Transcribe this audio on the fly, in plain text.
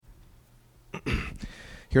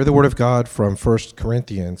Hear the word of God from 1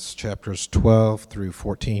 Corinthians chapters 12 through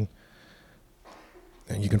 14.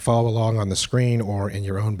 And you can follow along on the screen or in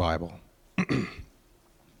your own Bible.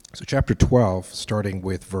 So chapter 12, starting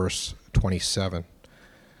with verse 27.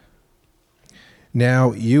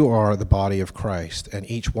 Now you are the body of Christ, and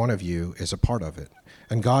each one of you is a part of it.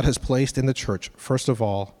 And God has placed in the church, first of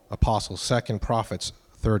all, apostles, second, prophets,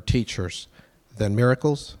 third, teachers, then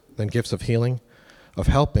miracles, then gifts of healing, of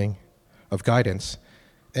helping, of guidance,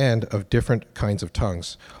 and of different kinds of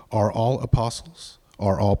tongues. Are all apostles?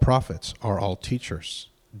 Are all prophets? Are all teachers?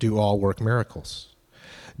 Do all work miracles?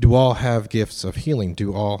 Do all have gifts of healing?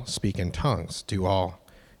 Do all speak in tongues? Do all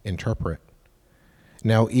interpret?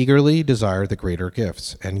 Now eagerly desire the greater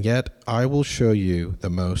gifts, and yet I will show you the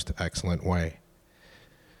most excellent way.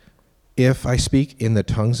 If I speak in the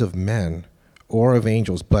tongues of men or of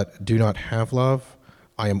angels, but do not have love,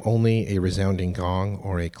 I am only a resounding gong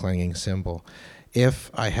or a clanging cymbal.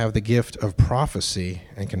 If I have the gift of prophecy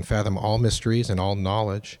and can fathom all mysteries and all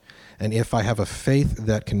knowledge, and if I have a faith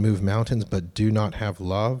that can move mountains but do not have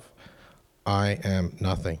love, I am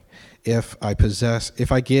nothing. If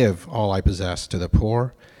I give all I possess to the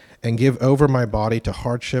poor and give over my body to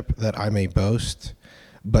hardship that I may boast,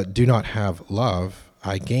 but do not have love,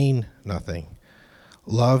 I gain nothing.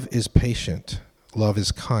 Love is patient. Love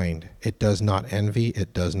is kind. It does not envy.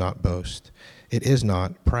 It does not boast. It is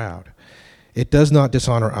not proud. It does not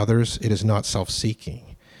dishonor others. It is not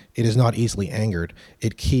self-seeking. It is not easily angered.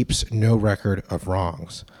 It keeps no record of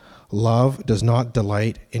wrongs. Love does not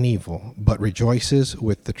delight in evil, but rejoices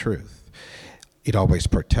with the truth. It always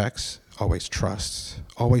protects, always trusts,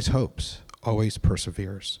 always hopes, always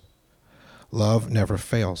perseveres. Love never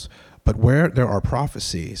fails, but where there are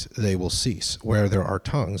prophecies, they will cease. Where there are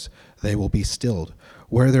tongues, they will be stilled.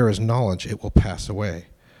 Where there is knowledge, it will pass away.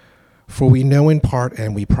 For we know in part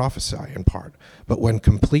and we prophesy in part. But when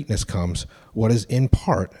completeness comes, what is in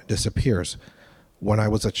part disappears. When I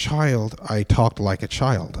was a child, I talked like a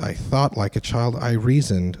child. I thought like a child. I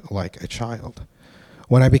reasoned like a child.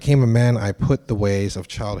 When I became a man, I put the ways of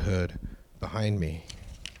childhood behind me.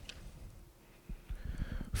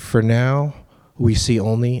 For now, we see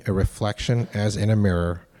only a reflection as in a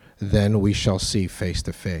mirror. Then we shall see face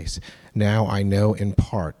to face. Now I know in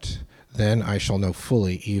part. Then I shall know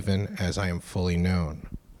fully, even as I am fully known.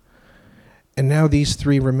 And now these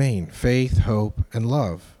three remain, faith, hope, and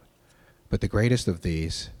love. But the greatest of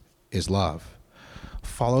these is love.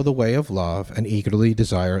 Follow the way of love and eagerly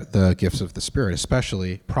desire the gifts of the Spirit,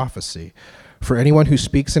 especially prophecy. For anyone who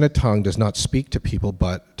speaks in a tongue does not speak to people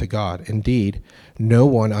but to God. Indeed, no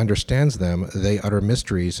one understands them. They utter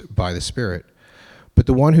mysteries by the Spirit. But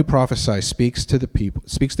the one who prophesies speaks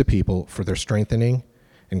to people for their strengthening,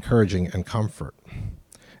 encouraging, and comfort.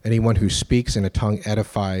 Anyone who speaks in a tongue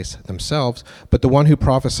edifies themselves, but the one who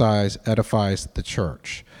prophesies edifies the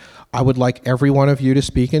church. I would like every one of you to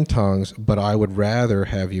speak in tongues, but I would rather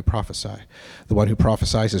have you prophesy. The one who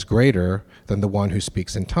prophesies is greater than the one who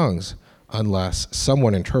speaks in tongues, unless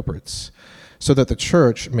someone interprets, so that the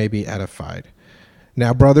church may be edified.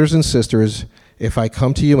 Now, brothers and sisters, if I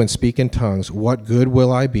come to you and speak in tongues, what good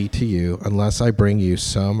will I be to you unless I bring you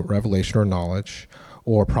some revelation or knowledge,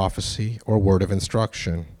 or prophecy, or word of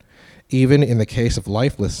instruction, even in the case of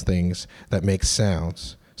lifeless things that make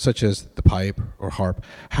sounds, such as the pipe or harp?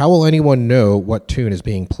 How will anyone know what tune is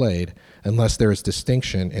being played unless there is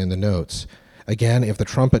distinction in the notes? Again, if the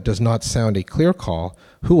trumpet does not sound a clear call,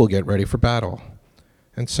 who will get ready for battle?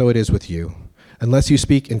 And so it is with you. Unless you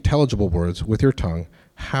speak intelligible words with your tongue,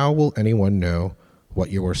 how will anyone know what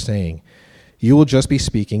you are saying? You will just be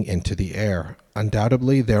speaking into the air.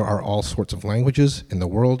 Undoubtedly, there are all sorts of languages in the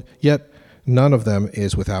world, yet none of them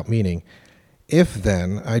is without meaning. If,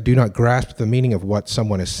 then, I do not grasp the meaning of what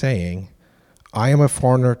someone is saying, I am a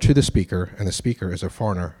foreigner to the speaker, and the speaker is a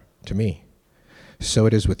foreigner to me. So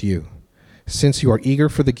it is with you. Since you are eager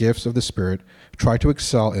for the gifts of the Spirit, try to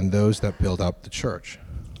excel in those that build up the church.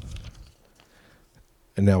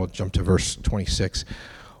 And now we'll jump to verse 26.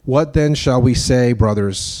 What then shall we say,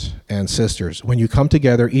 brothers and sisters? When you come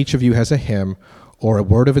together, each of you has a hymn or a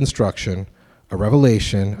word of instruction, a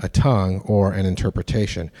revelation, a tongue, or an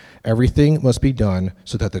interpretation. Everything must be done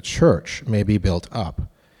so that the church may be built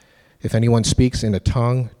up. If anyone speaks in a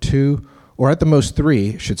tongue, two, or at the most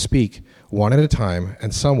three should speak, one at a time,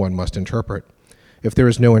 and someone must interpret. If there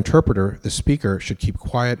is no interpreter, the speaker should keep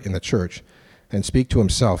quiet in the church and speak to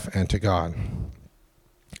himself and to God.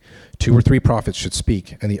 2 or 3 prophets should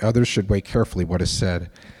speak, and the others should weigh carefully what is said.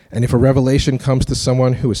 And if a revelation comes to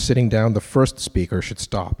someone who is sitting down, the first speaker should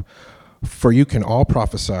stop. For you can all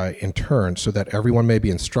prophesy in turn, so that everyone may be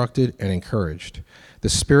instructed and encouraged. The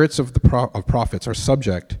spirits of prophets are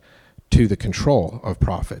subject to the control of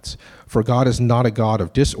prophets. For God is not a God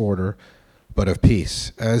of disorder, but of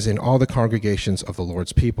peace, as in all the congregations of the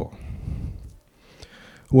Lord's people.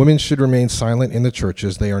 Women should remain silent in the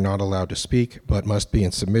churches. They are not allowed to speak, but must be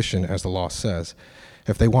in submission, as the law says.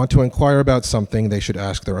 If they want to inquire about something, they should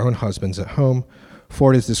ask their own husbands at home,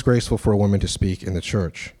 for it is disgraceful for a woman to speak in the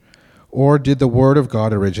church. Or did the word of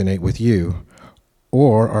God originate with you?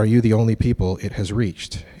 Or are you the only people it has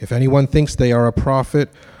reached? If anyone thinks they are a prophet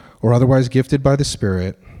or otherwise gifted by the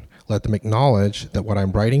Spirit, let them acknowledge that what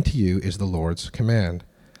I'm writing to you is the Lord's command.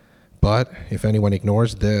 But if anyone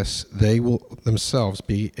ignores this, they will themselves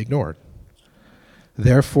be ignored.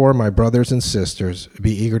 Therefore, my brothers and sisters,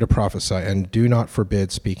 be eager to prophesy, and do not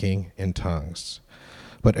forbid speaking in tongues.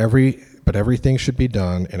 But everything should be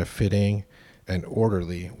done in a fitting and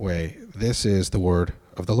orderly way. This is the word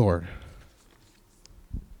of the Lord.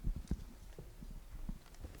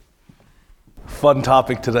 Fun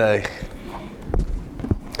topic today.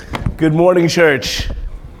 Good morning, church.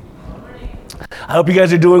 I hope you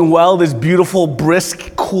guys are doing well this beautiful,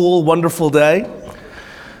 brisk, cool, wonderful day.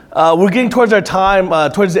 We're getting towards our time,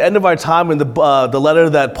 towards the end of our time in the letter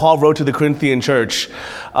that Paul wrote to the Corinthian church.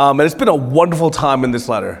 And it's been a wonderful time in this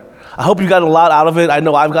letter. I hope you got a lot out of it. I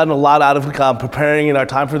know I've gotten a lot out of preparing in our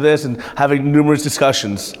time for this and having numerous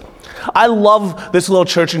discussions. I love this little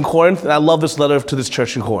church in Corinth, and I love this letter to this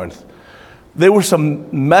church in Corinth. There was a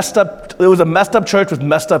messed up church with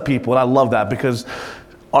messed up people, and I love that because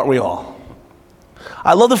aren't we all?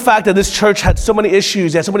 I love the fact that this church had so many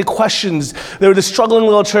issues, they had so many questions. They were this struggling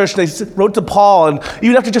little church, and they wrote to Paul, and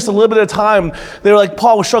even after just a little bit of time, they were like,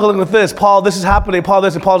 Paul, we're struggling with this. Paul, this is happening. Paul,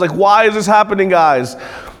 this. And Paul's like, why is this happening, guys?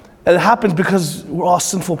 And it happens because we're all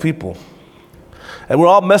sinful people. And we're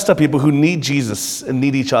all messed up people who need Jesus and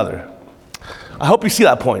need each other. I hope you see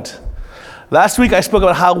that point. Last week, I spoke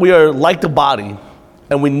about how we are like the body,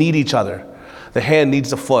 and we need each other. The hand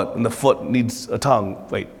needs a foot, and the foot needs a tongue.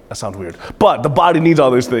 Wait, that sounds weird. But the body needs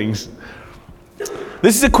all those things.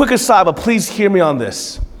 This is a quick aside, but please hear me on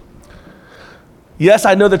this. Yes,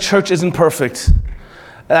 I know the church isn't perfect.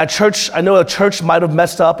 And I know a church might have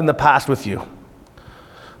messed up in the past with you.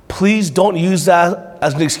 Please don't use that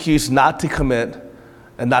as an excuse not to commit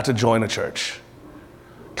and not to join a church.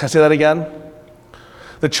 Can I say that again?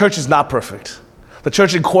 The church is not perfect. The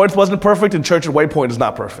church in Corinth wasn't perfect, and church at Waypoint is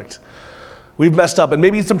not perfect. We've messed up, and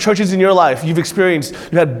maybe some churches in your life you've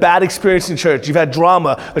had bad experience in church. You've had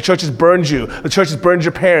drama. The church has burned you. The church has burned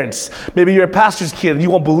your parents. Maybe you're a pastor's kid, and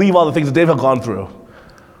you won't believe all the things that they've gone through.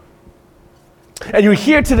 And you're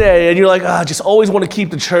here today, and you're like, I just always want to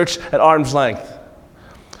keep the church at arm's length.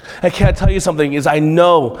 And can I tell you something, is I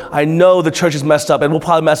know the church is messed up, and we'll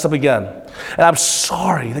probably mess up again. And I'm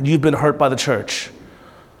sorry that you've been hurt by the church.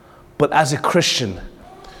 But as a Christian,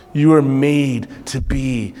 you are made to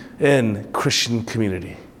be in Christian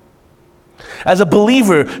community. As a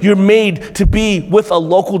believer, you're made to be with a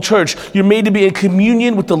local church. You're made to be in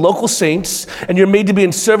communion with the local saints, and you're made to be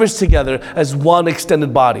in service together as one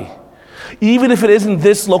extended body. Even if it isn't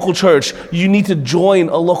this local church, you need to join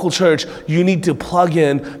a local church. You need to plug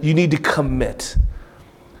in. You need to commit.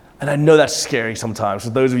 And I know that's scary sometimes for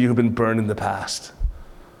those of you who've been burned in the past.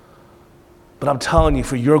 But I'm telling you,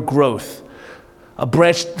 for your growth, a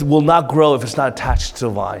branch will not grow if it's not attached to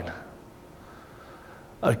the vine.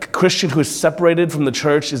 A Christian who is separated from the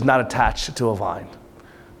church is not attached to a vine.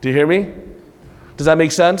 Do you hear me? Does that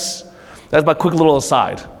make sense? That's my quick little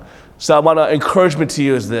aside. So my encouragement to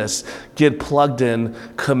you is this: get plugged in,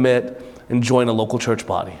 commit, and join a local church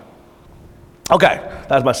body. Okay,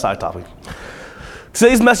 that's my side topic.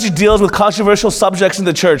 Today's message deals with controversial subjects in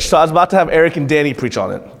the church, so I was about to have Eric and Danny preach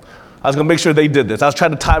on it. I was going to make sure they did this. I was trying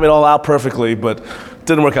to time it all out perfectly, but it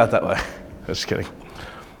didn't work out that way. Just kidding.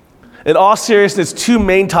 In all seriousness, two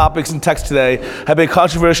main topics in text today have been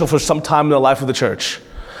controversial for some time in the life of the church.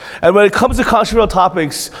 And when it comes to controversial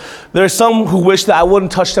topics, there are some who wish that I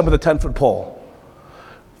wouldn't touch them with a 10-foot pole.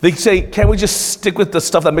 They say, can't we just stick with the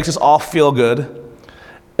stuff that makes us all feel good, and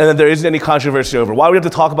then there isn't any controversy over? Why do we have to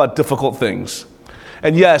talk about difficult things?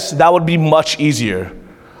 And yes, that would be much easier,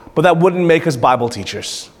 but that wouldn't make us Bible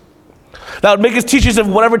teachers. That would make us teachers of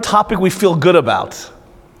whatever topic we feel good about.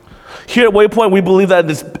 Here at Waypoint, we believe that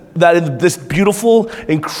in this beautiful,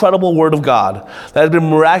 incredible Word of God that has been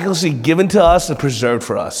miraculously given to us and preserved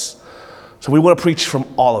for us. So we want to preach from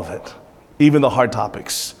all of it, even the hard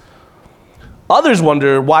topics. Others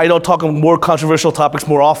wonder why I don't talk on more controversial topics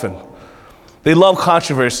more often. They love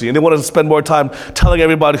controversy, and they want to spend more time telling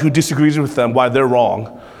everybody who disagrees with them why they're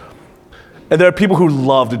wrong. And there are people who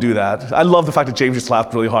love to do that. I love the fact that James just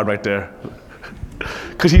laughed really hard right there.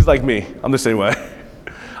 Because he's like me. I'm the same way.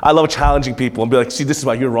 I love challenging people and be like, see, this is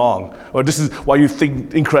why you're wrong, or this is why you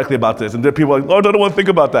think incorrectly about this. And there are people like, oh, I don't want to think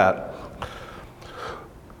about that.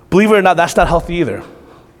 Believe it or not, that's not healthy either.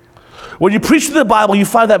 When you preach the Bible, you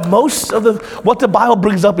find that most of what the Bible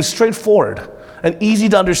brings up is straightforward and easy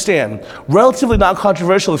to understand, relatively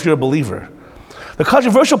non-controversial if you're a believer. The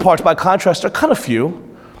controversial parts, by contrast, are kind of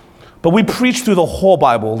few, but we preach through the whole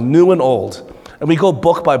Bible, new and old, and we go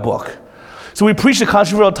book by book. So we preach the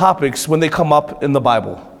controversial topics when they come up in the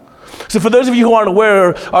Bible. So for those of you who aren't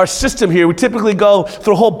aware, our system here, we typically go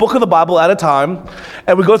through a whole book of the Bible at a time,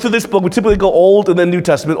 and we go through this book. We typically go Old and then New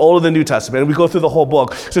Testament, Old and then New Testament, and we go through the whole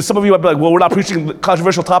book. So some of you might be like, well, we're not preaching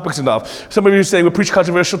controversial topics enough. Some of you are saying we preach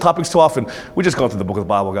controversial topics too often. We're just going through the book of the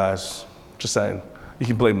Bible, guys. Just saying. You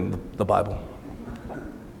can blame the Bible.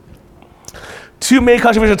 Two main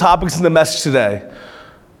controversial topics in the message today.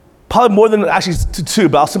 Probably more than actually two,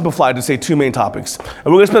 but I'll simplify to say two main topics. And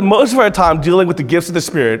we're going to spend most of our time dealing with the gifts of the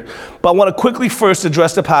Spirit, but I want to quickly first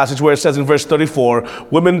address the passage where it says in verse 34,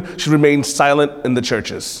 women should remain silent in the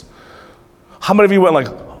churches. How many of you went like,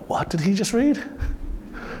 what did he just read?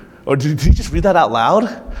 Or did he just read that out loud?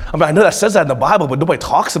 I mean, I know that says that in the Bible, but nobody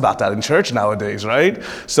talks about that in church nowadays, right?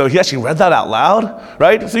 So he actually read that out loud,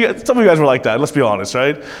 right? So some of you guys were like that, let's be honest,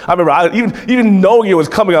 right? I remember even knowing it was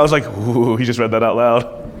coming, I was like, ooh, he just read that out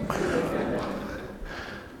loud.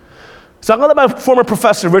 So I'm going to let my former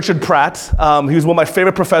professor, Richard Pratt, he was one of my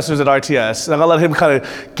favorite professors at RTS, and I'm going to let him kind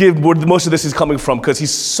of give where most of this is coming from, because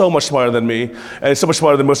he's so much smarter than me, and so much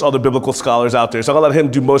smarter than most other biblical scholars out there. So I'm going to let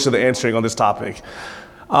him do most of the answering on this topic.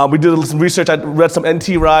 We did some research. I read some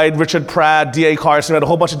N.T. Wright, Richard Pratt, D.A. Carson, read a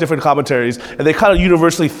whole bunch of different commentaries, and they kind of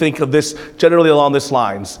universally think of this generally along this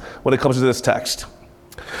lines when it comes to this text.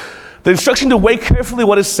 The instruction to weigh carefully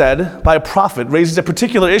what is said by a prophet raises a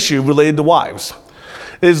particular issue related to wives.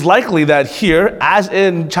 It is likely that here, as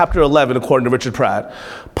in chapter 11, according to Richard Pratt,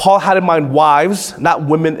 Paul had in mind wives, not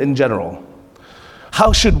women in general.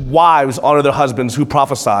 How should wives honor their husbands who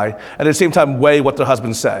prophesy and at the same time weigh what their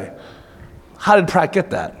husbands say? How did Pratt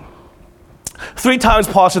get that? 3 times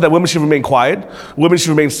Paul said that women should remain quiet, women should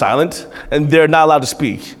remain silent, and they're not allowed to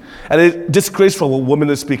speak. And it's disgraceful for women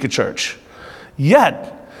to speak at church.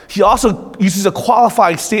 Yet, he also uses a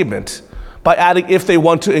qualifying statement by adding, if they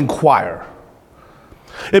want to inquire.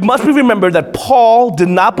 It must be remembered that Paul did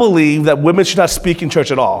not believe that women should not speak in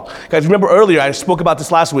church at all. Guys, remember earlier, I spoke about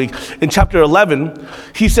this last week. In chapter 11,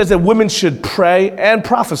 he says that women should pray and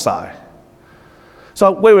prophesy.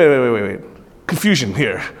 So wait. Confusion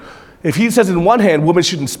here. If he says in one hand, women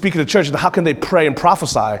shouldn't speak in the church, then how can they pray and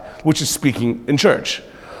prophesy, which is speaking in church?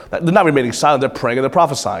 They're not remaining silent, they're praying and they're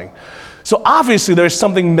prophesying. So obviously there's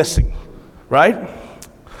something missing, right?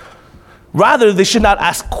 Rather, they should not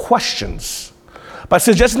ask questions. By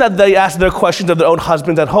suggesting that they ask their questions of their own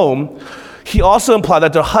husbands at home, he also implied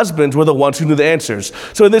that their husbands were the ones who knew the answers.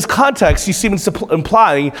 So in this context, he seems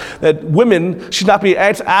implying that women should not be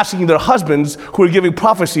asking their husbands who are giving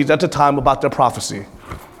prophecies at the time about their prophecy.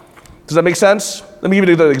 Does that make sense? Let me give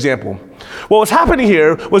you another example. What was happening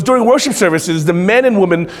here was during worship services, the men and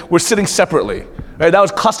women were sitting separately. Right? That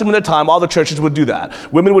was custom in the time. All the churches would do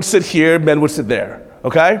that. Women would sit here, men would sit there.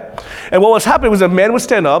 Okay? And what was happening was a man would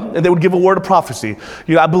stand up and they would give a word of prophecy.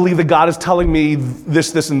 I believe that God is telling me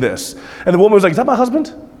this, this, and this. And the woman was like, is that my husband?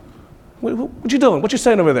 What you doing? What you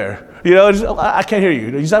saying over there? I can't hear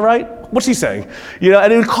you. Is that right? What's he saying?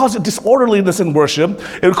 And it would cause a disorderliness in worship.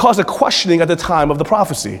 It would cause a questioning at the time of the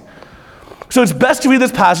prophecy. So it's best to read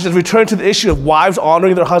this passage and return to the issue of wives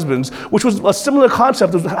honoring their husbands, which was a similar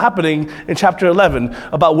concept that was happening in chapter 11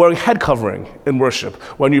 about wearing head covering in worship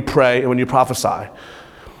when you pray and when you prophesy.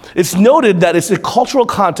 It's noted that it's a cultural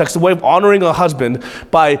context, a way of honoring a husband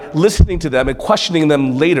by listening to them and questioning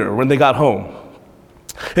them later when they got home.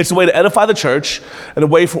 It's a way to edify the church and a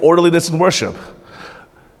way for orderliness in worship.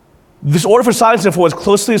 This order for silence, therefore, is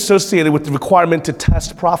closely associated with the requirement to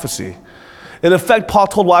test prophecy. In effect, Paul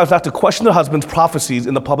told wives not to question their husbands' prophecies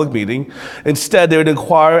in the public meeting. Instead, they would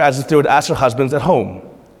inquire as if they would ask their husbands at home.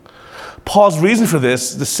 Paul's reason for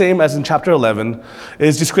this, the same as in chapter 11, it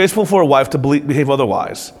is disgraceful for a wife to behave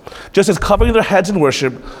otherwise. Just as covering their heads in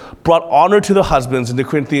worship brought honor to their husbands in the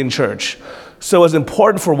Corinthian church, so it's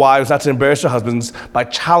important for wives not to embarrass their husbands by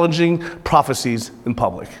challenging prophecies in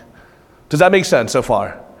public. Does that make sense so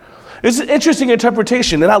far? It's an interesting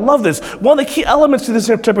interpretation, and I love this. One of the key elements to this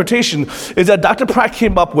interpretation is that Dr. Pratt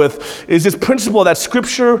came up with is this principle that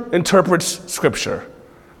Scripture interprets Scripture,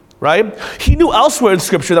 right? He knew elsewhere in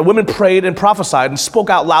Scripture that women prayed and prophesied and spoke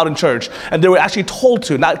out loud in church, and they were actually told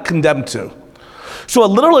to, not condemned to. So a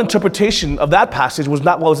literal interpretation of that passage was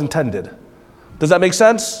not what was intended. Does that make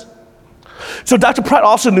sense? So Dr. Pratt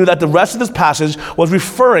also knew that the rest of this passage was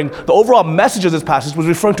referring, the overall message of this passage was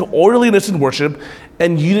referring to orderliness in worship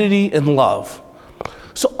and unity in love.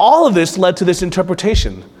 So all of this led to this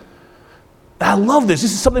interpretation. And I love this.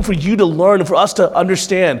 This is something for you to learn and for us to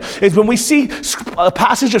understand. Is when we see a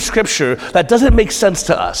passage of scripture that doesn't make sense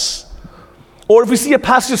to us, or if we see a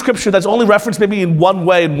passage of scripture that's only referenced maybe in one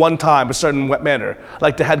way in one time, a certain manner,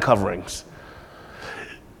 like the head coverings,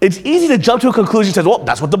 it's easy to jump to a conclusion and say, well,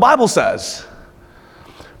 that's what the Bible says.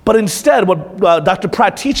 But instead, what Dr.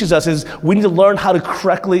 Pratt teaches us is we need to learn how to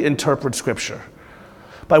correctly interpret scripture.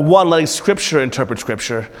 By one, letting scripture interpret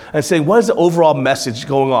scripture and saying, what is the overall message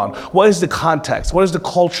going on? What is the context? What is the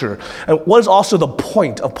culture? And what is also the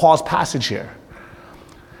point of Paul's passage here?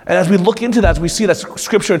 And as we look into that, as we see that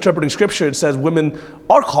scripture interpreting scripture, it says women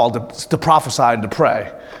are called to prophesy and to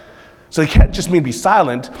pray. So it can't just mean be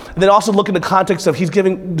silent. And then also look in the context of he's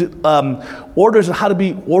giving orders on how to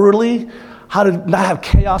be orderly, how to not have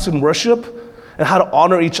chaos in worship, and how to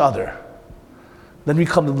honor each other. Then we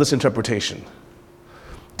come to this interpretation.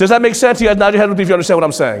 Does that make sense? You guys nod your head with me if you understand what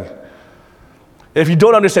I'm saying. If you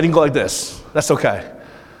don't understand, you can go like this. That's okay.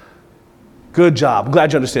 Good job. I'm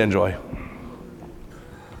glad you understand, Joy.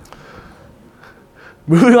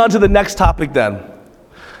 Moving on to the next topic then.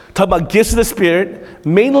 Talk about gifts of the Spirit,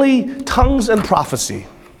 mainly tongues and prophecy.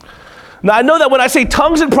 Now I know that when I say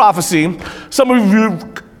tongues and prophecy, some of you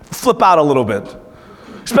flip out a little bit.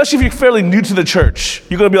 Especially if you're fairly new to the church.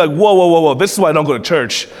 You're gonna be like, whoa, this is why I don't go to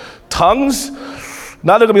church. Tongues?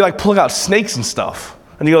 Now they're gonna be like pulling out snakes and stuff.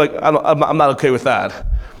 And you're like, I'm not okay with that.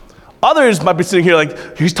 Others might be sitting here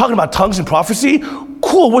like, he's talking about tongues and prophecy?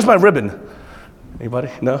 Cool, where's my ribbon? Anybody?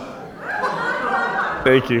 No?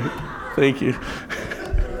 Thank you.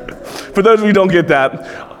 For those of you who don't get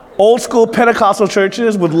that, old school Pentecostal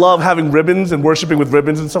churches would love having ribbons and worshiping with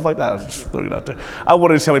ribbons and stuff like that. I'm just throwing it out there. I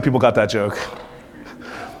wanted to see how many people got that joke.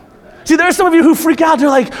 See, there are some of you who freak out. They're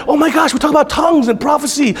like, oh my gosh, we're talking about tongues and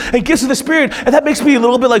prophecy and gifts of the Spirit. And that makes me a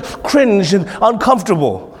little bit like cringe and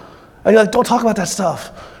uncomfortable. And you're like, don't talk about that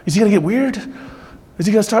stuff. Is he gonna get weird? Is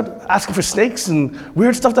he gonna start asking for snakes and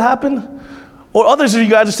weird stuff to happen? Or others of you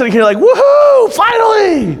guys are sitting here like, woohoo,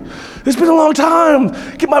 finally! It's been a long time.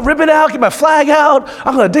 Get my ribbon out, get my flag out.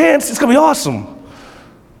 I'm gonna dance, it's gonna be awesome.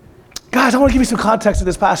 Guys, I wanna give you some context of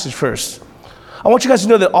this passage first. I want you guys to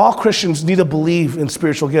know that all Christians need to believe in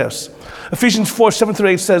spiritual gifts. Ephesians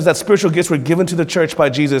 4:7-8 says that spiritual gifts were given to the church by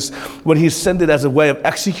Jesus when he ascended as a way of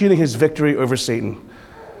executing his victory over Satan.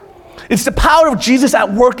 It's the power of Jesus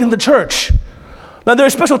at work in the church. Now there are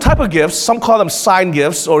special type of gifts, some call them sign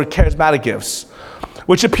gifts or charismatic gifts,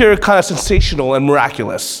 which appear kind of sensational and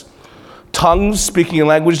miraculous. Tongues, speaking in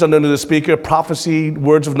languages unknown to the speaker, prophecy,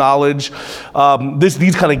 words of knowledge,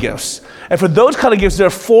 these kind of gifts. And for those kind of gifts, there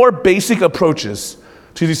are 4 basic approaches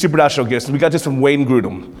to these supernatural gifts. We got this from Wayne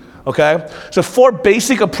Grudem, okay? So 4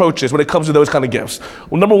 basic approaches when it comes to those kind of gifts.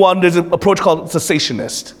 Well, number 1, there's an approach called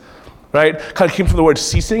cessationist, right? Kind of came from the word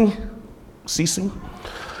ceasing,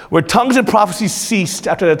 where tongues and prophecy ceased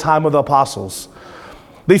after the time of the apostles.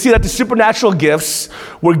 They see that the supernatural gifts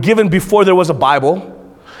were given before there was a Bible,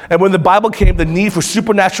 and when the Bible came, the need for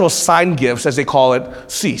supernatural sign gifts, as they call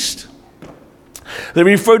it, ceased. They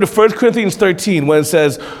refer to 1 Corinthians 13 when it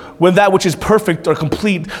says, when that which is perfect or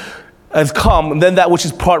complete has come, then that which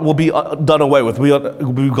is part will be done away with,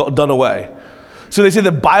 will be done away. So they say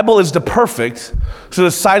the Bible is the perfect, so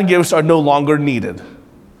the sign gifts are no longer needed.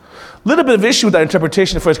 Little bit of issue with that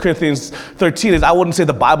interpretation of 1 Corinthians 13 is I wouldn't say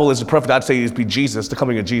the Bible is the perfect, I'd say it'd be Jesus, the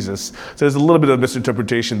coming of Jesus. So there's a little bit of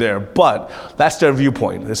misinterpretation there, but that's their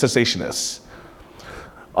viewpoint, the cessationists.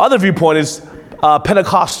 Other viewpoint is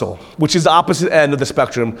Pentecostal, which is the opposite end of the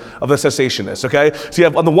spectrum of the cessationists, okay? So you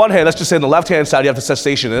have, on the one hand, let's just say on the left-hand side, you have the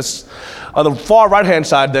cessationists. On the far right-hand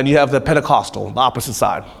side, then you have the Pentecostal, the opposite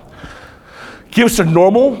side. Gifts are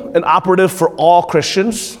normal and operative for all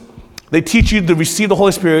Christians. They teach you to receive the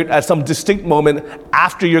Holy Spirit at some distinct moment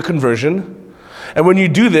after your conversion. And when you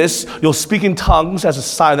do this, you'll speak in tongues as a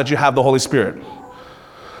sign that you have the Holy Spirit.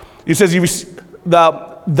 He says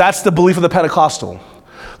that's the belief of the Pentecostal.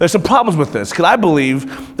 There's some problems with this, because I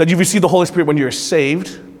believe that you receive the Holy Spirit when you're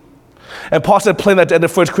saved. And Paul said plainly at the end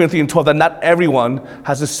of 1 Corinthians 12 that not everyone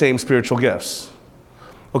has the same spiritual gifts.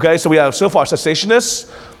 Okay, so we have so far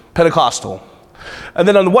cessationists, Pentecostal. And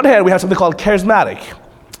then on the one hand, we have something called charismatic.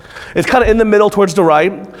 It's kind of in the middle towards the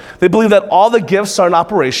right. They believe that all the gifts are in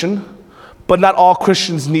operation, but not all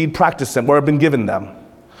Christians need practice them or have been given them,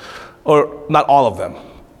 or not all of them.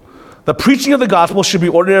 The preaching of the gospel should be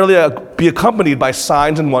ordinarily accompanied by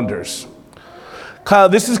signs and wonders.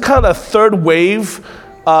 This is kind of a third wave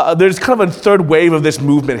there's kind of a third wave of this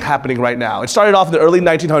movement happening right now. It started off in the early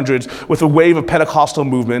 1900s with a wave of Pentecostal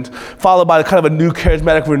movement, followed by kind of a new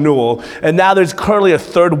charismatic renewal, and now there's currently a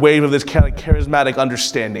third wave of this kind of charismatic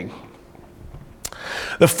understanding.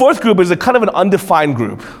 The fourth group is a kind of an undefined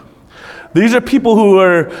group. These are people who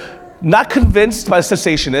are not convinced by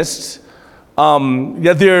cessationists,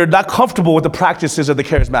 yet they're not comfortable with the practices of the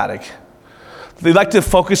charismatic. They like to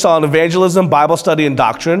focus on evangelism, Bible study, and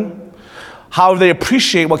doctrine. However, they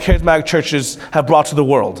appreciate what charismatic churches have brought to the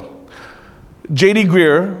world. J.D.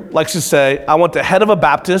 Greear likes to say, I want the head of a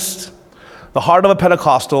Baptist, the heart of a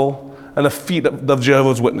Pentecostal, and the feet of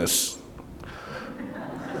Jehovah's Witness.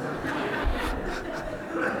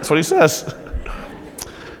 That's what he says.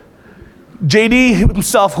 J.D.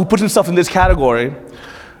 himself, who puts himself in this category,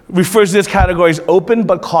 refers to this category as open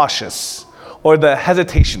but cautious, or the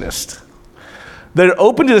hesitationist. They're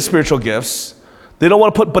open to the spiritual gifts. They don't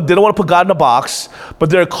want to put God in a box, but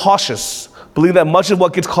they're cautious, believing that much of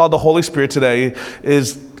what gets called the Holy Spirit today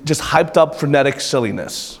is just hyped up frenetic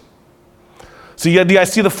silliness. So do you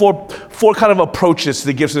guys see the four kind of approaches to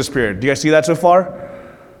the gifts of the Spirit? Do you guys see that so far?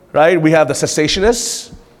 Right? We have the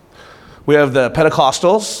cessationists, we have the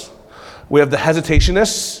Pentecostals, we have the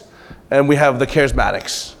hesitationists, and we have the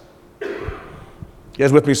charismatics. You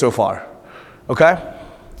guys with me so far? Okay?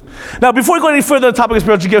 Now, before we go any further on the topic of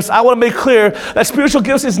spiritual gifts, I want to make clear that spiritual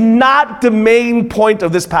gifts is not the main point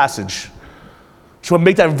of this passage. Just want to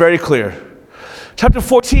make that very clear. Chapter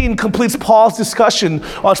 14 completes Paul's discussion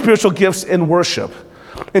on spiritual gifts in worship.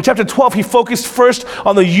 In chapter 12, he focused first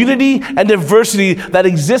on the unity and diversity that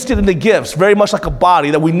existed in the gifts, very much like a body,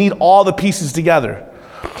 that we need all the pieces together.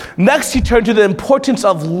 Next, he turned to the importance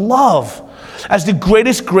of love as the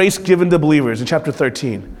greatest grace given to believers in chapter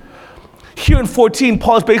 13. Here in 14,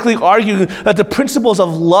 Paul is basically arguing that the principles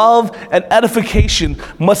of love and edification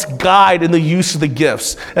must guide in the use of the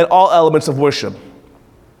gifts and all elements of worship.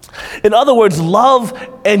 In other words, love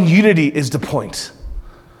and unity is the point.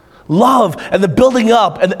 Love and the building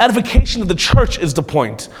up and the edification of the church is the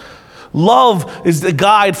point. Love is the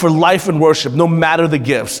guide for life and worship, no matter the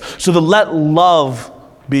gifts. So let love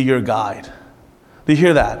be your guide. Do you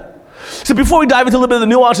hear that? So before we dive into a little bit of the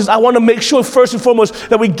nuances, I want to make sure first and foremost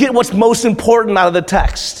that we get what's most important out of the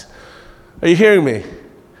text. Are you hearing me?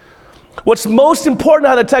 What's most important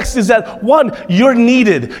out of the text is that, one, you're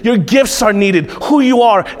needed. Your gifts are needed. Who you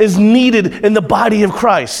are is needed in the body of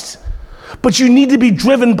Christ. But you need to be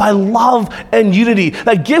driven by love and unity.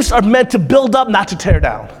 That gifts are meant to build up, not to tear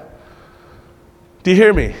down. Do you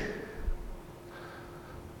hear me?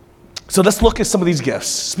 So let's look at some of these gifts,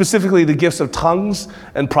 specifically the gifts of tongues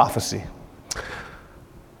and prophecy.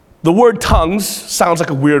 The word tongues sounds like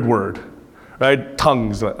a weird word, right?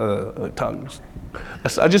 Tongues.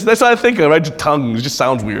 That's what I think of, right? Tongues just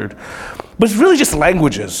sounds weird. But it's really just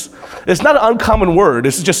languages. It's not an uncommon word.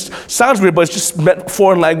 It just sounds weird, but it's just meant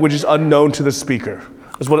foreign languages unknown to the speaker.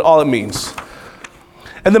 That's what all it means.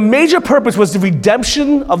 And the major purpose was the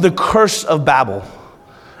redemption of the curse of Babel.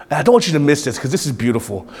 And I don't want you to miss this because this is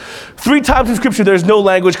beautiful. 3 times in Scripture, there's no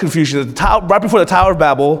language confusion. Right before the Tower of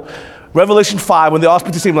Babel, Revelation 5, when they all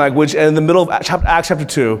speak the same language, and in the middle of Acts chapter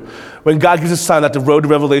 2, when God gives a sign that the road to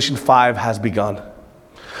Revelation 5 has begun.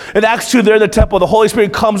 In Acts 2, they're in the temple, the Holy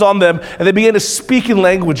Spirit comes on them, and they begin to speak in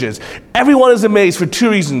languages. Everyone is amazed for 2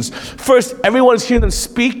 reasons. First, everyone is hearing them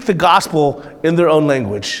speak the gospel in their own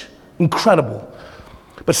language. Incredible.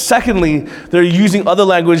 But secondly, they're using other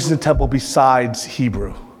languages in the temple besides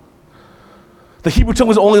Hebrew. The Hebrew tongue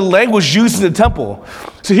was the only language used in the temple.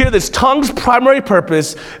 So here, this tongue's primary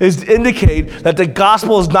purpose is to indicate that the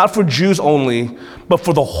gospel is not for Jews only, but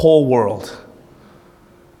for the whole world.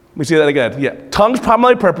 Let me say that again. Yeah, tongue's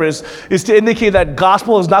primary purpose is to indicate that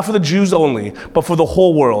gospel is not for the Jews only, but for the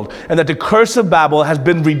whole world, and that the curse of Babel has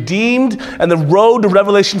been redeemed and the road to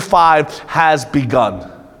Revelation 5 has begun.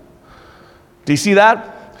 Do you see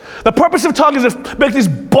that? The purpose of tongue is to make this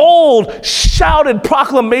bold, shouted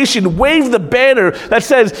proclamation, wave the banner that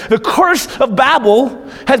says the curse of Babel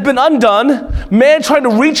has been undone. Man trying to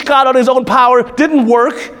reach God on his own power didn't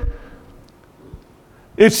work.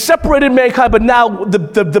 It separated mankind, but now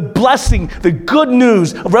the blessing, the good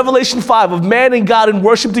news of Revelation 5 of man and God in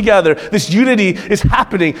worship together, this unity is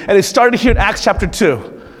happening, and it started here in Acts chapter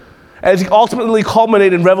 2, and it ultimately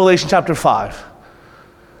culminated in Revelation chapter 5.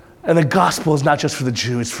 And the gospel is not just for the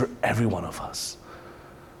Jew, it's for every one of us.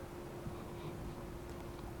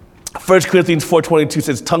 1 Corinthians 4:22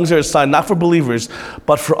 says, tongues are a sign not for believers,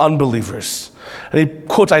 but for unbelievers. And he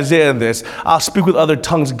quotes Isaiah in this, I'll speak with other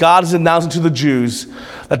tongues. God is announcing to the Jews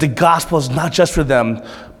that the gospel is not just for them,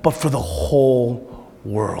 but for the whole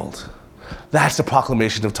world. That's the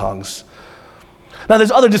proclamation of tongues. Now,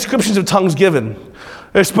 there's other descriptions of tongues given.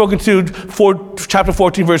 They're spoken to, chapter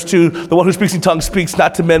 14, verse 2, the one who speaks in tongues speaks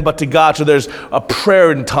not to men but to God. So there's a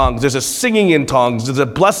prayer in tongues, there's a singing in tongues, there's a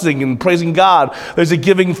blessing and praising God, there's a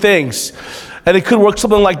giving thanks. And it could work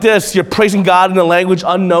something like this. You're praising God in a language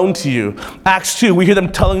unknown to you. Acts 2, we hear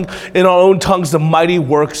them telling in our own tongues the mighty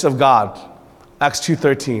works of God. Acts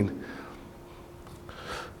 2:13.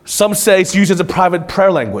 Some say it's used as a private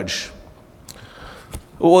prayer language.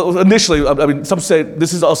 Well, initially, some say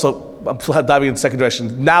this is also, I'm diving in the second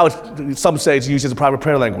direction. Now, some say it's used as a private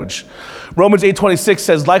prayer language. Romans 8:26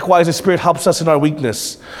 says, likewise, the Spirit helps us in our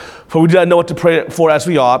weakness. For we do not know what to pray for as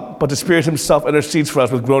we ought, but the Spirit himself intercedes for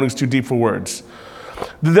us with groanings too deep for words.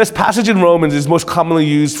 This passage in Romans is most commonly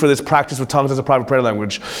used for this practice with tongues as a private prayer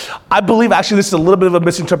language. I believe actually this is a little bit of a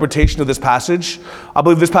misinterpretation of this passage. I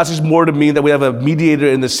believe this passage is more to mean that we have a mediator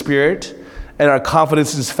in the Spirit, and our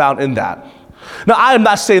confidence is found in that. Now, I am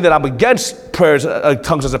not saying that I'm against prayers,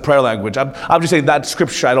 tongues as a prayer language. I'm just saying that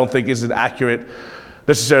scripture I don't think is an accurate,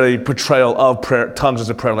 necessarily portrayal of tongues as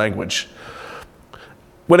a prayer language.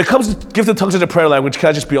 When it comes to gift of tongues as a prayer language, can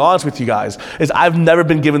I just be honest with you guys, is I've never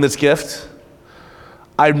been given this gift.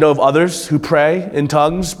 I know of others who pray in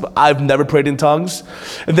tongues, but I've never prayed in tongues.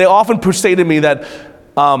 And they often say to me that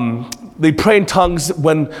they pray in tongues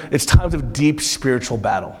when it's times of deep spiritual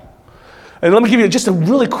battle. And let me give you just a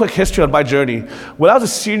really quick history on my journey. When I was a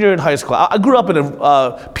senior in high school, I grew up in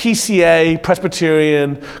a PCA,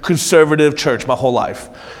 Presbyterian, conservative church my whole life,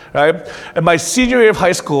 right? And my senior year of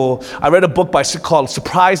high school, I read a book called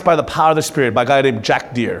Surprised by the Power of the Spirit by a guy named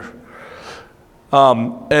Jack Deere.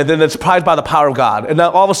 And then it's Surprised by the Power of God. And now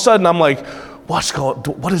all of a sudden I'm like,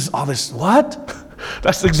 what is all this, what?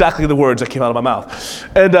 That's exactly the words that came out of my mouth.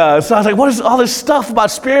 And so I was like, what is all this stuff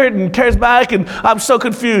about spirit and charismatic? And I'm so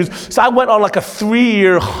confused. So I went on like a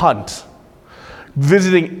 3-year hunt,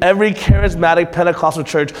 visiting every charismatic Pentecostal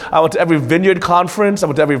church. I went to every Vineyard conference. I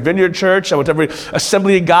went to every Vineyard church. I went to every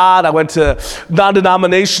Assembly of God. I went to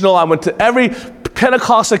non-denominational. I went to every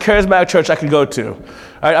Pentecostal charismatic church I could go to.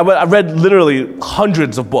 I read literally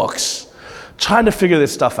hundreds of books, trying to figure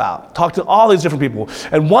this stuff out, talk to all these different people.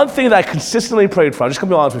 And one thing that I consistently prayed for, I'm just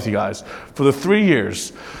gonna be honest with you guys, for the 3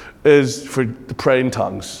 years, is for to pray in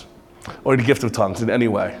tongues, or the gift of tongues in any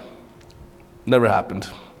way. Never happened,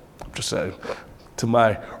 I'm just saying, to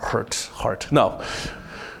my hurt heart. No.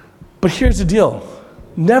 But here's the deal.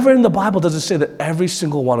 Never in the Bible does it say that every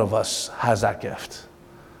single one of us has that gift.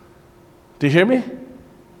 Do you hear me?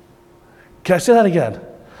 Can I say that again?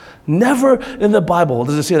 Never in the Bible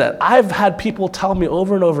does it say that. I've had people tell me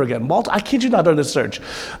over and over again, I kid you not during this search,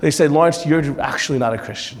 they say, Lawrence, you're actually not a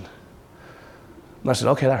Christian. And I said,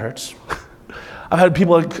 okay, that hurts. I've had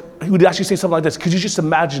people who would actually say something like this, could you just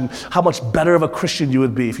imagine how much better of a Christian you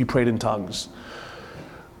would be if you prayed in tongues?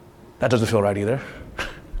 That doesn't feel right either.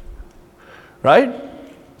 Right?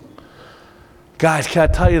 Guys, can I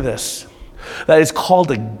tell you this? That is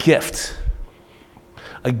called a gift.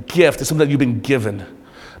 A gift is something that you've been given.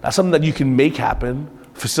 Not something that you can make happen,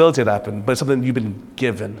 facilitate happen, but something you've been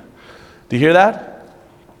given. Do you hear that?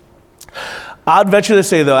 I'd venture to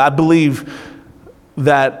say, though, I believe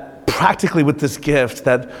that practically with this gift,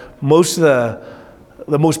 that most of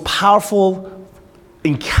the most powerful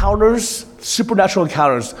encounters, supernatural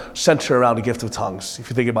encounters, center around the gift of tongues, if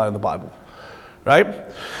you think about it in the Bible. Right?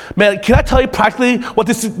 Man, can I tell you practically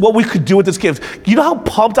what we could do with this gift? You know how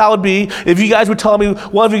pumped I would be if you guys were telling me,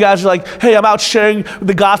 one of you guys are like, hey, I'm out sharing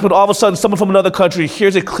the gospel, and all of a sudden someone from another country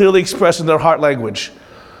hears it clearly expressed in their heart language.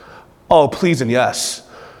 Oh, please and yes.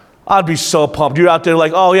 I'd be so pumped. You're out there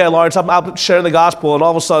like, oh yeah, Lawrence, I'm out sharing the gospel, and all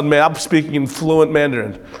of a sudden, man, I'm speaking in fluent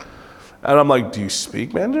Mandarin. And I'm like, do you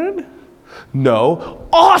speak Mandarin? No.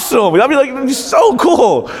 Awesome! I'd be like, that'd be so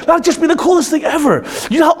cool. That'd just be the coolest thing ever.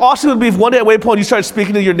 You know how awesome it would be if one day at Waypoint you start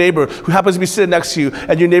speaking to your neighbor who happens to be sitting next to you,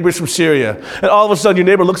 and your neighbor's from Syria, and all of a sudden your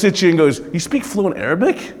neighbor looks at you and goes, you speak fluent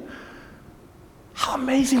Arabic? How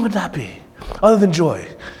amazing would that be? Other than Joy.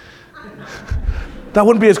 That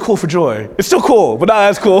wouldn't be as cool for Joy. It's still cool, but not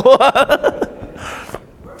as cool.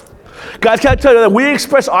 Guys, can I tell you that we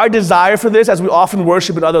express our desire for this as we often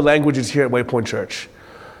worship in other languages here at Waypoint Church.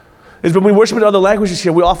 Is when we worship in other languages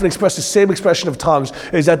here, we often express the same expression of tongues,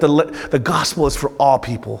 is that the gospel is for all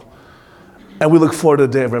people. And we look forward to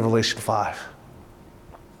the day of Revelation 5.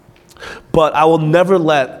 But I will never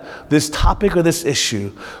let this topic or this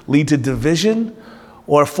issue lead to division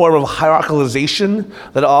or a form of hierarchicalization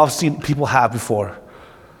that I've seen people have before.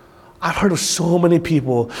 I've heard of so many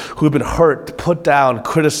people who have been hurt, put down,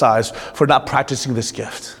 criticized for not practicing this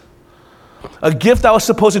gift. A gift that was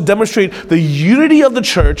supposed to demonstrate the unity of the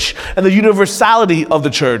church and the universality of the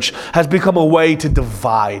church has become a way to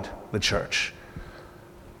divide the church.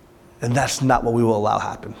 And that's not what we will allow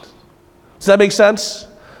happen. Does that make sense?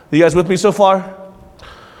 Are you guys with me so far?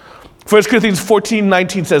 1 Corinthians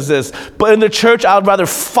 14:19 says this, but in the church I would rather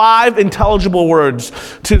 5 intelligible words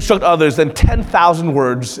to instruct others than 10,000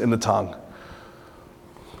 words in the tongue.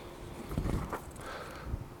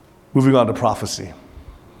 Moving on to prophecy.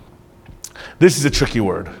 This is a tricky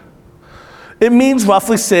word. It means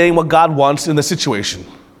roughly saying what God wants in the situation,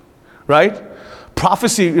 right?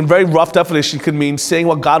 Prophecy, in very rough definition, could mean saying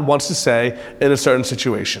what God wants to say in a certain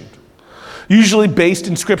situation, usually based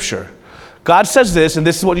in Scripture. God says this, and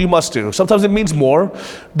this is what you must do. Sometimes it means more.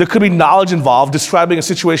 There could be knowledge involved, describing a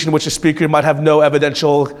situation in which a speaker might have no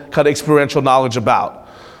evidential, kind of experiential knowledge about.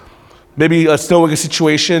 Maybe knowing a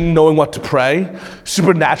situation, knowing what to pray,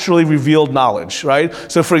 supernaturally revealed knowledge, right?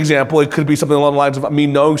 So for example, it could be something along the lines of me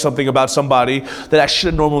knowing something about somebody that I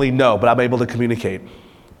shouldn't normally know, but I'm able to communicate.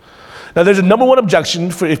 Now there's a number one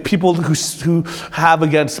objection for if people who have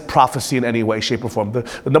against prophecy in any way, shape, or form.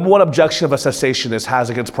 The number one objection of a cessationist has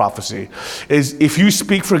against prophecy is if you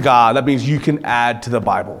speak for God, that means you can add to the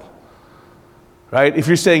Bible. Right? If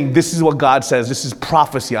you're saying this is what God says, this is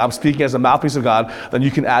prophecy, I'm speaking as a mouthpiece of God, then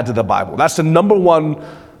you can add to the Bible. That's the number one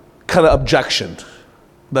kind of objection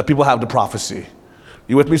that people have to prophecy.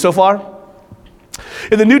 You with me so far?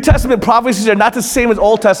 In the New Testament, prophecies are not the same as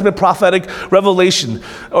Old Testament prophetic revelation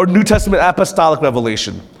or New Testament apostolic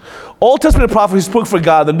revelation. Old Testament prophets spoke for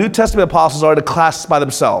God. The New Testament apostles are in a class by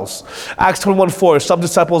themselves. Acts 21:4, some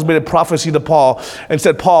disciples made a prophecy to Paul and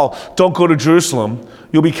said, Paul, don't go to Jerusalem.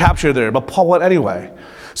 You'll be captured there. But Paul went anyway.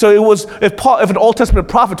 So it was, if an Old Testament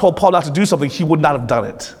prophet told Paul not to do something, he would not have done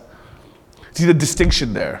it. See the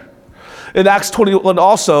distinction there. In Acts 21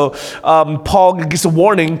 also, Paul gets a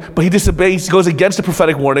warning, but he disobeys, he goes against the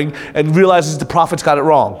prophetic warning and realizes the prophets got it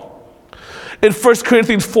wrong. In 1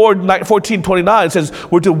 Corinthians 14:29 it says,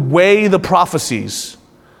 we're to weigh the prophecies.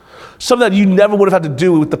 Something that you never would have had to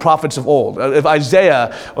do with the prophets of old. If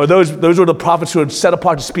Isaiah, or those were the prophets who were set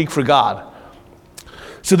apart to speak for God.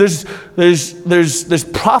 So there's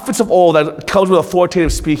prophets of old that comes with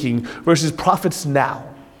authoritative speaking versus prophets now.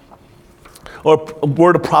 Or a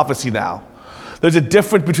word of prophecy now. There's a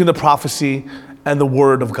difference between the prophecy and the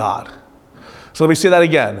word of God. So let me say that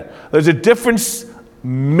again. There's a difference,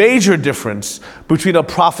 major difference, between a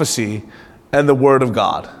prophecy and the word of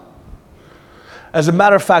God. As a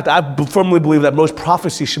matter of fact, I firmly believe that most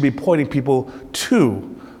prophecy should be pointing people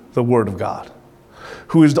to the word of God,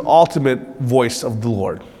 who is the ultimate voice of the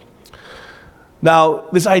Lord. Now,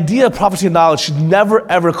 this idea of prophecy and knowledge should never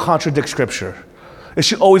ever contradict Scripture. It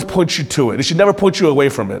should always point you to it. It should never point you away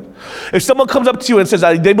from it. If someone comes up to you and says,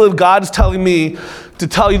 they believe God is telling me to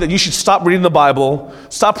tell you that you should stop reading the Bible,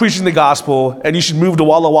 stop preaching the gospel, and you should move to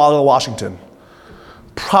Walla Walla, Washington,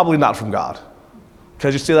 probably not from God. Can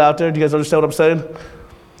I just see that out there? Do you guys understand what I'm saying?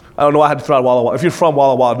 I don't know why I had to throw out Walla Walla. If you're from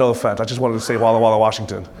Walla Walla, no offense. I just wanted to say Walla Walla,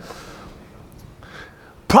 Washington.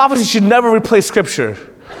 Prophecy should never replace Scripture.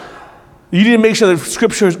 You need to make sure that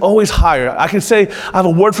Scripture is always higher. I can say I have a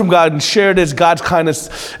word from God and share it as God's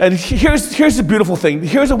kindness. And here's the beautiful thing.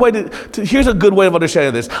 Here's a good way of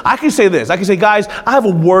understanding this. I can say this. I can say, guys, I have a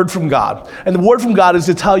word from God. And the word from God is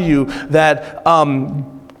to tell you that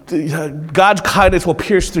God's kindness will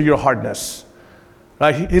pierce through your hardness.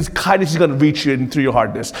 Right? His kindness is going to reach you through your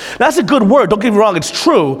hardness. That's a good word. Don't get me wrong. It's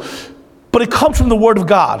true. But it comes from the word of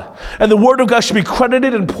God. And the word of God should be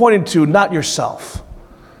credited and pointed to, not yourself.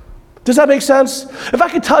 Does that make sense? If I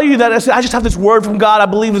could tell you that I just have this word from God, I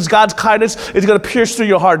believe it's God's kindness, it's going to pierce through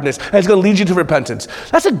your hardness, and it's going to lead you to repentance.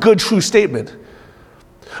 That's a good, true statement.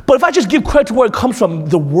 But if I just give credit to where it comes from,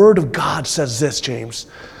 the word of God says this, James.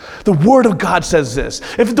 The word of God says this.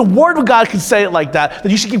 If the word of God can say it like that,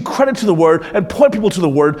 then you should give credit to the word and point people to the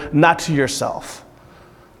word, not to yourself.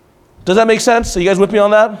 Does that make sense? Are you guys with me on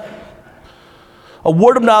that? A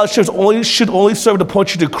word of knowledge should only serve to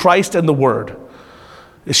point you to Christ and the word.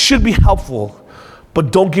 It should be helpful,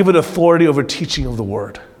 but don't give it authority over teaching of the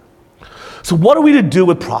word. So what are we to do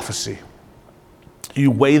with prophecy?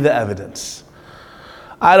 You weigh the evidence.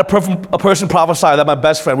 I had a person prophesy that my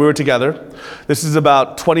best friend, we were together, this is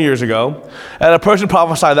about 20 years ago, and a person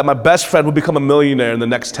prophesied that my best friend would become a millionaire in the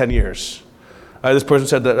next 10 years. This person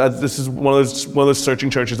said that this is one of those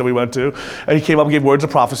searching churches that we went to, and he came up and gave words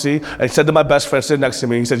of prophecy, and he said to my best friend sitting next to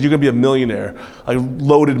me, he said, you're going to be a millionaire, a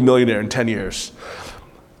loaded millionaire in 10 years.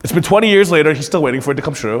 It's been 20 years later, he's still waiting for it to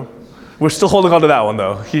come true. We're still holding on to that one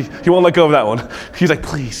though. He won't let go of that one. He's like,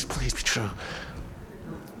 please be true.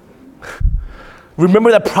 Remember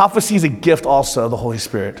that prophecy is a gift also of the Holy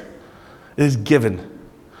Spirit. It is given.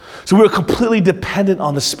 So we're completely dependent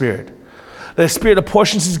on the Spirit. The Spirit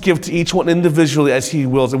apportions his gift to each one individually as he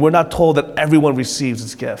wills, and we're not told that everyone receives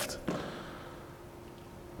his gift.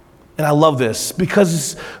 And I love this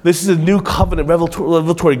because this is a new covenant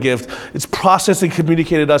revelatory gift. It's processed and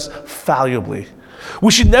communicated to us valuably.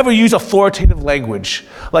 We should never use authoritative language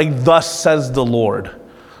like "thus says the Lord"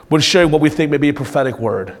 when sharing what we think may be a prophetic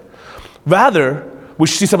word. Rather, we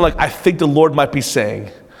should see something like "I think the Lord might be saying,"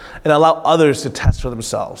 and allow others to test for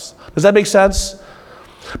themselves. Does that make sense?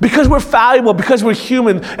 Because we're fallible, because we're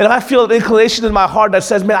human, and if I feel an inclination in my heart that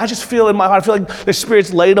says, man, I just feel in my heart, I feel like the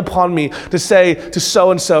Spirit's laid upon me to say to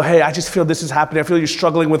so-and-so, hey, I just feel this is happening. I feel you're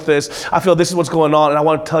struggling with this. I feel this is what's going on, and I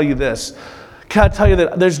want to tell you this. Can I tell you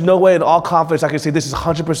that there's no way in all confidence I can say this is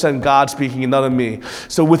 100% God speaking and none of me.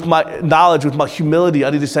 So with my knowledge, with my humility,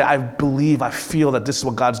 I need to say, I believe, I feel that this is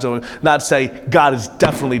what God's doing, not say, God is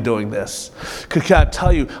definitely doing this. Can I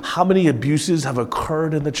tell you how many abuses have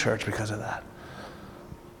occurred in the church because of that?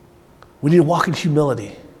 We need to walk in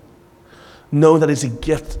humility. Know that it's a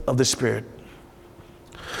gift of the Spirit.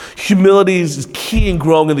 Humility is key in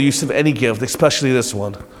growing in the use of any gift, especially this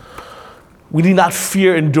one. We need not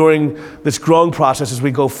fear enduring this growing process as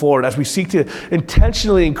we go forward, as we seek to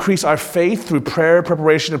intentionally increase our faith through prayer,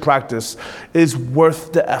 preparation, and practice. It is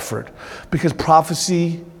worth the effort because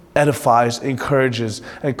prophecy edifies, encourages,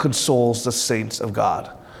 and consoles the saints of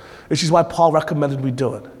God. Which is why Paul recommended we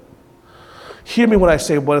do it. Hear me when I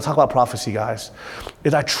talk about prophecy, guys,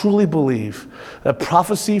 is I truly believe that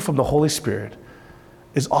prophecy from the Holy Spirit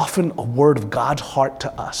is often a word of God's heart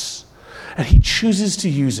to us. And he chooses to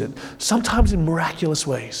use it, sometimes in miraculous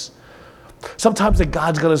ways. Sometimes that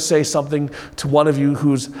God's going to say something to one of you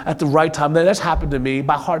who's at the right time. That's happened to me.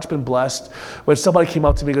 My heart's been blessed. When somebody came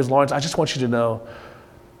up to me and goes, Lawrence, I just want you to know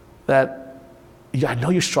that I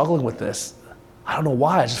know you're struggling with this. I don't know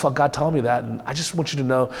why. I just felt God telling me that. And I just want you to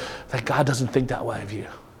know that God doesn't think that way of you.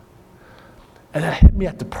 And that hit me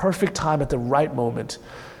at the perfect time, at the right moment.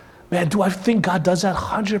 Man, do I think God does that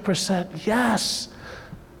 100%? Yes.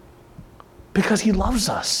 Because he loves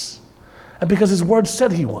us. And because his word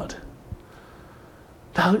said he would.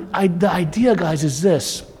 Now, the idea, guys, is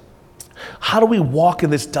this. How do we walk in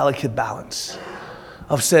this delicate balance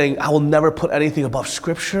of saying, I will never put anything above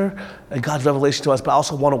Scripture and God's revelation to us, but I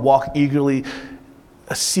also want to walk eagerly,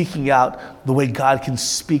 seeking out the way God can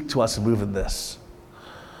speak to us and move in this?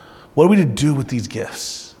 What are we to do with these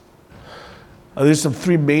gifts? There's some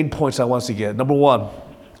three main points I want us to get. Number one,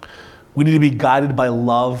 we need to be guided by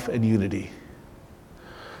love and unity.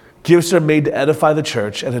 Gifts are made to edify the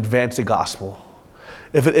church and advance the gospel.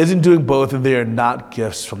 If it isn't doing both, then they are not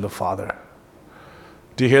gifts from the Father.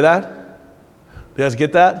 Do you hear that? Do you guys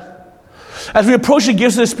get that? As we approach the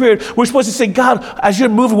gifts of the Spirit, we're supposed to say, God, as you're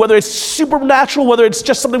moving, whether it's supernatural, whether it's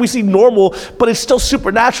just something we see normal, but it's still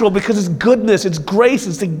supernatural because it's goodness, it's grace,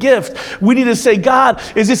 it's a gift. We need to say, God,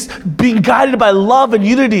 is this being guided by love and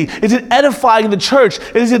unity? Is it edifying the church?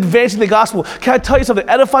 Is it advancing the gospel? Can I tell you something?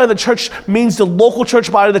 Edifying the church means the local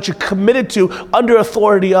church body that you're committed to under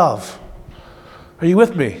authority of. Are you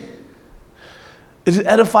with me? Is it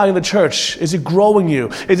edifying the church? Is it growing you?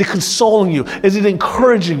 Is it consoling you? Is it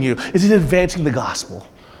encouraging you? Is it advancing the gospel?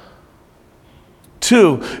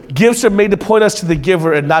 2, gifts are made to point us to the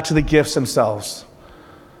giver and not to the gifts themselves.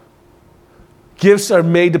 Gifts are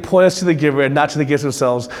made to point us to the giver and not to the gifts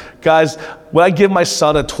themselves. Guys, when I give my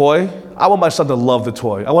son a toy, I want my son to love the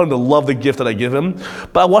toy. I want him to love the gift that I give him,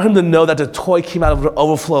 but I want him to know that the toy came out of an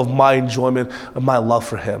overflow of my enjoyment, of my love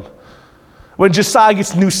for him. When Josiah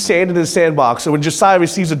gets new sand in his sandbox, or when Josiah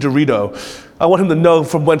receives a Dorito, I want him to know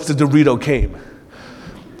from whence the Dorito came.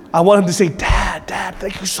 I want him to say, Dad,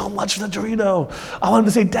 thank you so much for the Dorito. I want him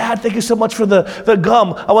to say, Dad, thank you so much for the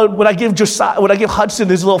gum. When I give Hudson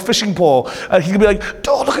his little fishing pole, he can be like,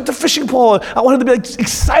 oh, look at the fishing pole. I want him to be like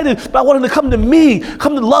excited, but I want him to come to me,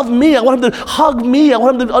 come to love me. I want him to hug me. I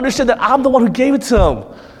want him to understand that I'm the one who gave it to him.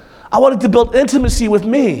 I want him to build intimacy with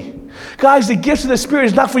me. Guys, the gifts of the Spirit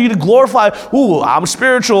is not for you to glorify, ooh, I'm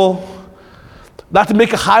spiritual. Not to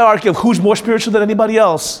make a hierarchy of who's more spiritual than anybody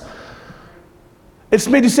else. It's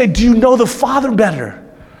made to say, do you know the Father better?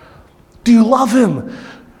 Do you love him?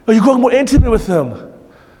 Are you growing more intimate with him?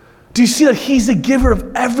 Do you see that he's the giver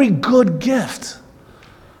of every good gift?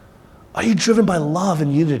 Are you driven by love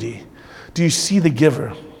and unity? Do you see the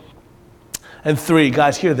giver? And 3,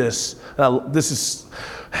 guys, hear this. This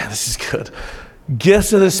is good.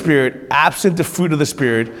 Gifts of the Spirit, absent the fruit of the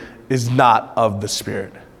Spirit, is not of the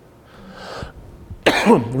Spirit.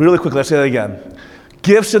 Really quickly, let's say that again.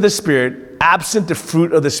 Gifts of the Spirit, absent the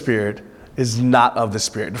fruit of the Spirit, is not of the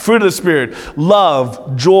Spirit. The fruit of the Spirit,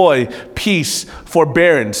 love, joy, peace,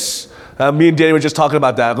 forbearance. Me and Danny were just talking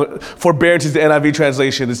about that. Forbearance is the NIV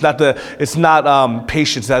translation. It's not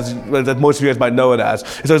patience, as most of you guys might know it as.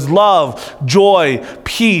 It says love, joy,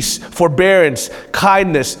 peace, forbearance,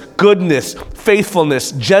 kindness, goodness,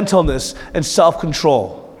 faithfulness, gentleness, and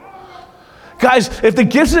self-control. Guys, if the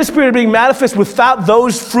gifts of the Spirit are being manifest without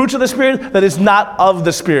those fruits of the Spirit, then it's not of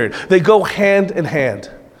the Spirit. They go hand in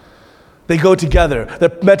hand. They go together.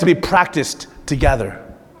 They're meant to be practiced together.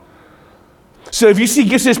 So if you see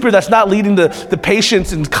gifts of the Spirit that's not leading to the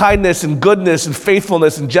patience and kindness and goodness and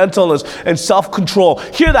faithfulness and gentleness and self-control,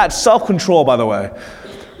 hear that, self-control, by the way.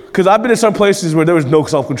 Because I've been in some places where there was no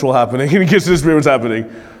self-control happening, and gifts of the Spirit was happening.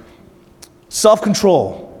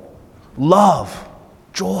 Self-control, love,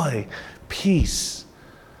 joy, peace.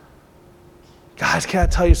 Guys, can I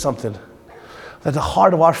tell you something? That the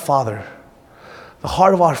heart of our Father is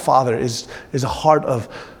a heart of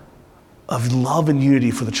love and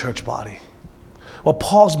unity for the church body. Well,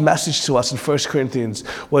 Paul's message to us in 1 Corinthians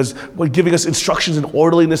was giving us instructions in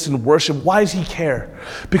orderliness and worship. Why does he care?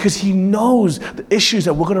 Because he knows the issues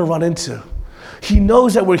that we're going to run into. He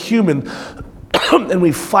knows that we're human and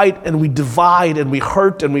we fight and we divide and we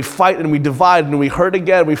hurt and we fight and we divide and we hurt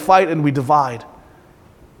again, we fight and we divide.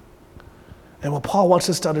 And what Paul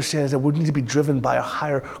wants us to understand is that we need to be driven by a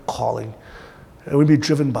higher calling. And we need to be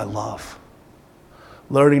driven by love,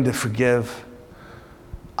 learning to forgive,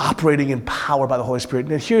 operating in power by the Holy Spirit.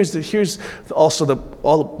 And here's also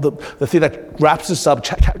the thing that wraps this up,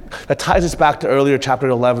 that ties us back to earlier chapter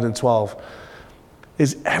 11 and 12,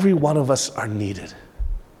 is every one of us are needed.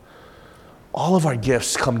 All of our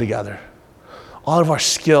gifts come together. All of our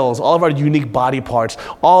skills, all of our unique body parts,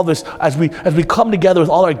 all this, as we come together with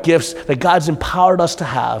all our gifts that God's empowered us to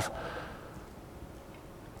have,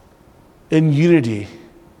 in unity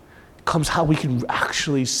comes how we can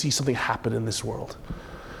actually see something happen in this world.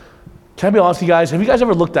 Can I be honest with you guys? Have you guys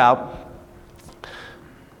ever looked out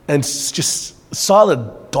and just saw the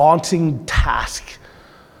daunting task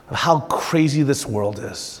of how crazy this world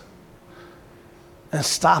is? And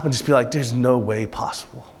stop and just be like, there's no way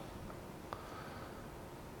possible.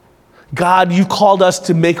 God, you called us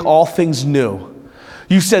to make all things new.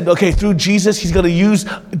 You said, okay, through Jesus, he's going to use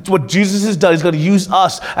what Jesus has done. He's going to use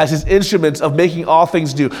us as his instruments of making all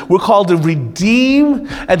things new. We're called to redeem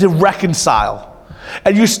and to reconcile.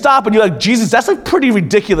 And you stop and you're like, Jesus, that's a pretty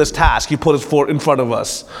ridiculous task you put us in front of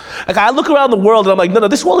us. Like, I look around the world and I'm like, no,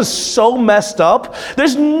 this world is so messed up.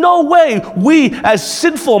 There's no way we as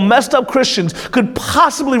sinful, messed up Christians could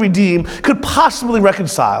possibly redeem, could possibly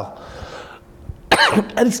reconcile.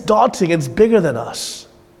 And it's daunting and it's bigger than us.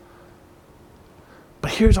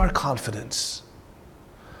 But here's our confidence,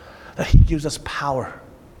 that he gives us power.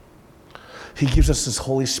 He gives us his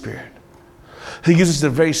Holy Spirit. He gives us the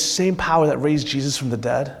very same power that raised Jesus from the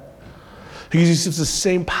dead. He gives us the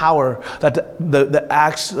same power that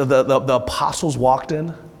the apostles walked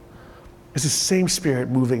in. It's the same Spirit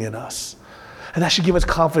moving in us. And that should give us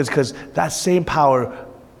confidence, because that same power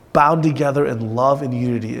bound together in love and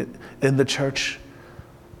unity in the church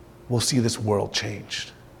will see this world changed.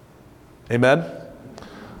 Amen?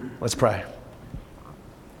 Let's pray.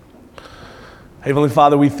 Heavenly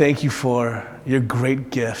Father, we thank you for your great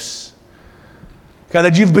gifts. God,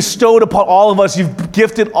 that you've bestowed upon all of us. You've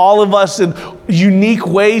gifted all of us in unique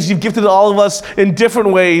ways. You've gifted all of us in different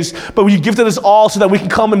ways. But you've gifted us all so that we can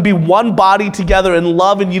come and be one body together in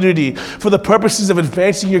love and unity for the purposes of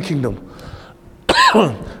advancing your kingdom.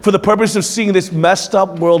 For the purpose of seeing this messed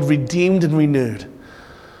up world redeemed and renewed.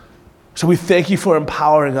 So we thank you for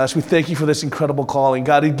empowering us. We thank you for this incredible calling.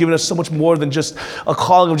 God, you've given us so much more than just a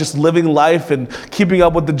calling of just living life and keeping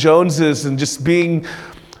up with the Joneses and just being,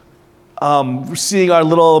 seeing our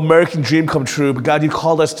little American dream come true. But God, you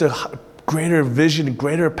called us to greater vision,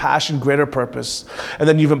 greater passion, greater purpose. And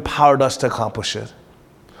then you've empowered us to accomplish it.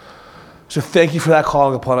 So thank you for that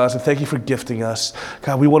calling upon us, and thank you for gifting us.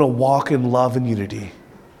 God, we want to walk in love and unity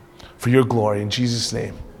for your glory. In Jesus'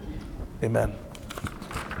 name, amen.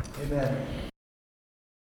 Amen.